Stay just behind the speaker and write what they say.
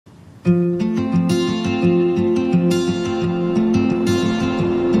Let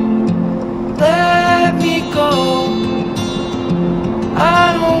me go.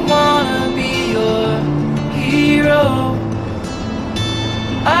 I don't wanna be your hero.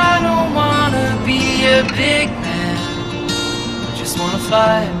 I don't wanna be a big man. I just wanna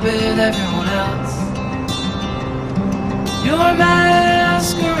fight with everyone else. Your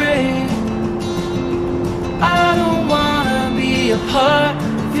masquerade. I don't wanna be a part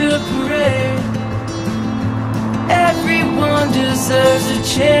of your parade. Everyone deserves a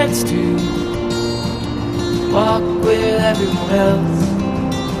chance to walk with everyone else,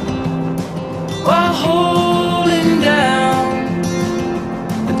 while holding down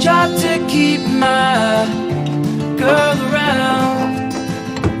a job to keep my girl around,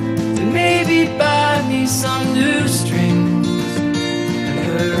 and maybe buy me some new strings and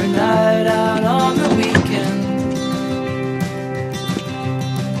her a night out on the weekend.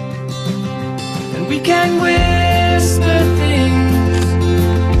 And we can whisper things,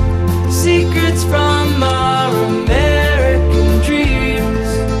 secrets from our American dreams.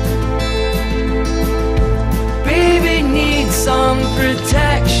 Baby needs some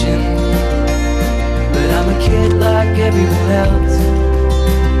protection, but I'm a kid like everyone else.